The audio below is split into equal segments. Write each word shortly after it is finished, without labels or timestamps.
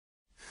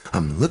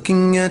I'm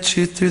looking at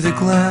you through the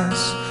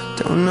glass.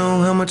 Don't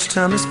know how much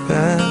time has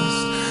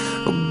passed.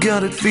 Oh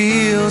God, it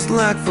feels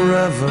like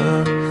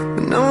forever,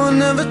 but no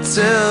one ever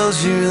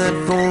tells you that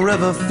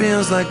forever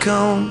feels like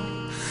home.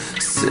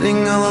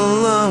 Sitting all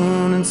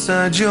alone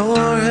inside your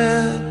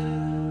head.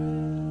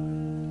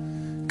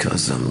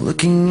 'Cause I'm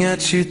looking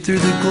at you through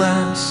the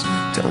glass.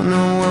 Don't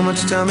know how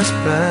much time has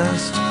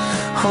passed.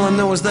 All I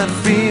know is that it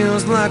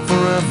feels like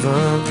forever,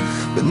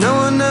 but no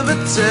one ever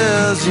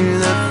tells you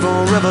that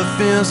forever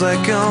feels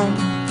like home.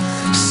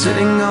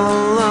 Sitting all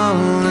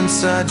alone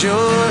inside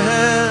your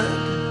head.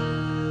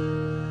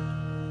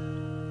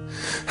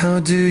 How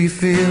do you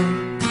feel?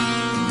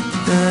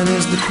 That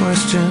is the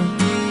question.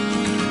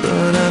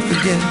 But I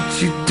forget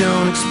you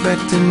don't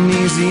expect an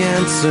easy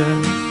answer.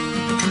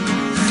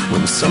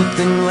 When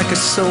something like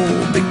a soul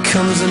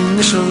becomes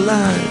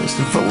initialized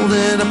and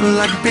folded up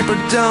like paper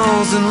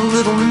dolls and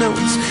little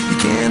notes, you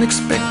can't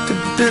expect a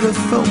bit of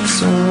hope.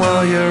 So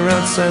while you're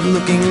outside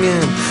looking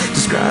in,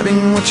 describing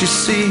what you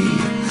see,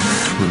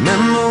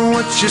 remember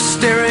what you're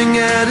staring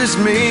at is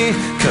me.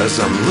 'Cause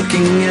I'm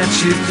looking at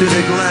you through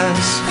the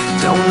glass.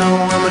 Don't know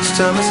how much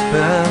time has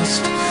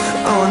passed.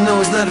 All I know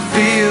is that it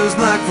feels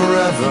like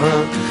forever.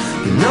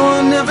 No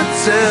one ever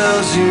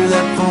tells you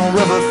that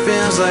forever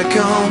feels like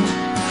home.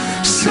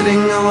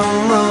 Sitting all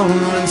alone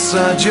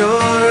inside your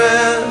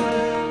head.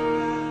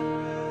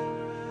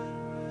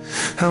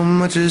 How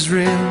much is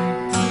real?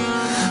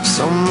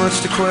 So much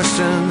to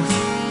question.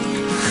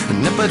 An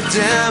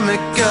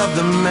epidemic of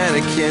the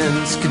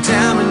mannequins,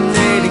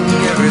 contaminating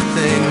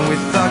everything we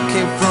thought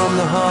came from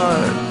the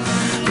heart,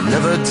 but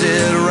never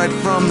did right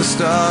from the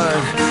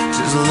start.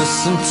 Just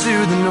listen to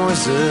the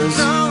noises,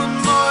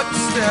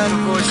 instead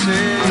of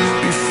voices,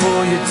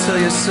 before you tell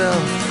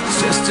yourself it's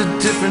just a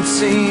different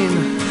scene.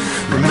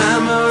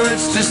 Remember,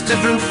 it's just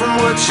different from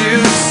what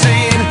you've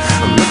seen.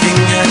 I'm looking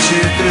at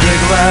you through the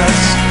glass.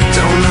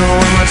 Don't know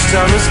how much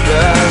time has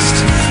passed.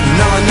 And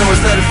all I know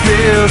is that it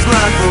feels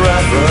like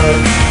forever.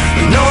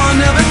 And no one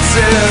ever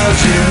tells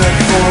you that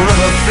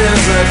forever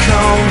feels like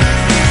home.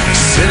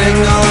 Sitting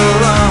all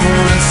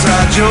alone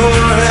inside your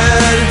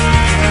head.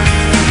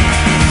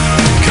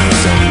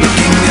 'Cause I'm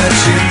looking at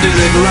you through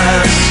the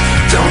glass.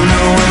 Don't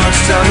know how much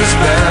time has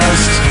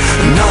passed.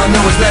 And all I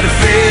know is that it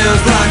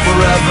feels like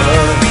forever.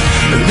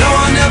 And no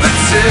one ever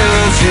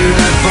tells you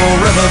that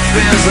forever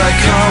feels like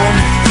home.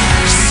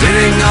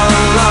 Sitting all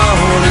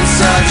alone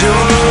inside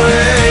your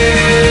head.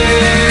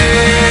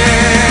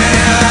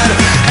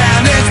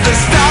 And it's the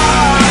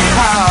stars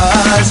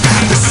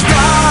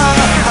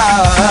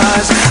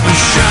that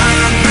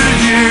shine for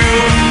you.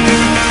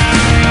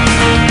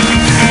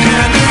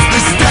 And it's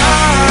the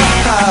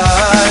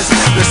stars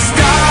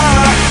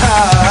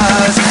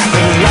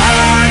that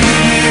light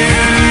you,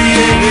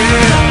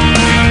 yeah.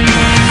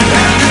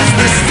 And it's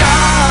the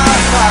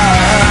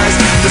stars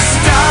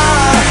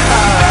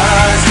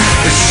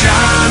that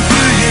shine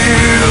for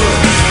you.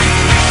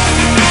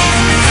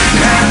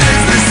 And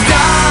it's the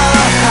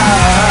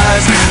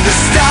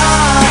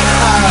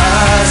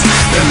stars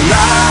that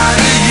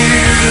light you,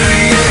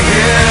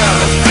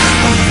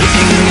 yeah. I'm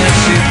looking at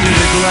you through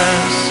the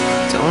glass.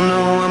 Don't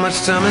know how much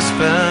time has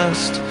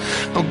passed.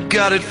 Oh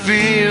God, it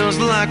feels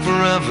like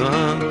forever,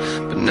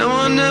 but no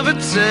one ever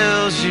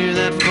tells you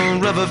that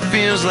forever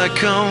feels like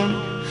home.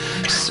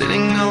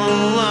 Sitting all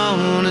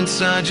alone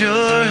inside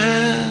your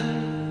head.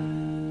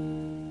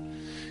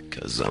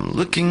 'Cause I'm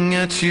looking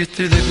at you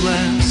through the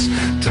glass.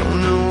 Don't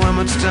know how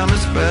much time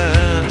has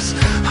passed.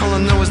 All I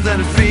know is that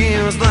it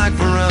feels like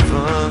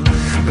forever,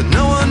 but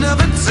no one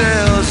ever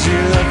tells you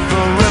that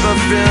forever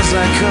feels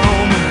like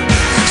home.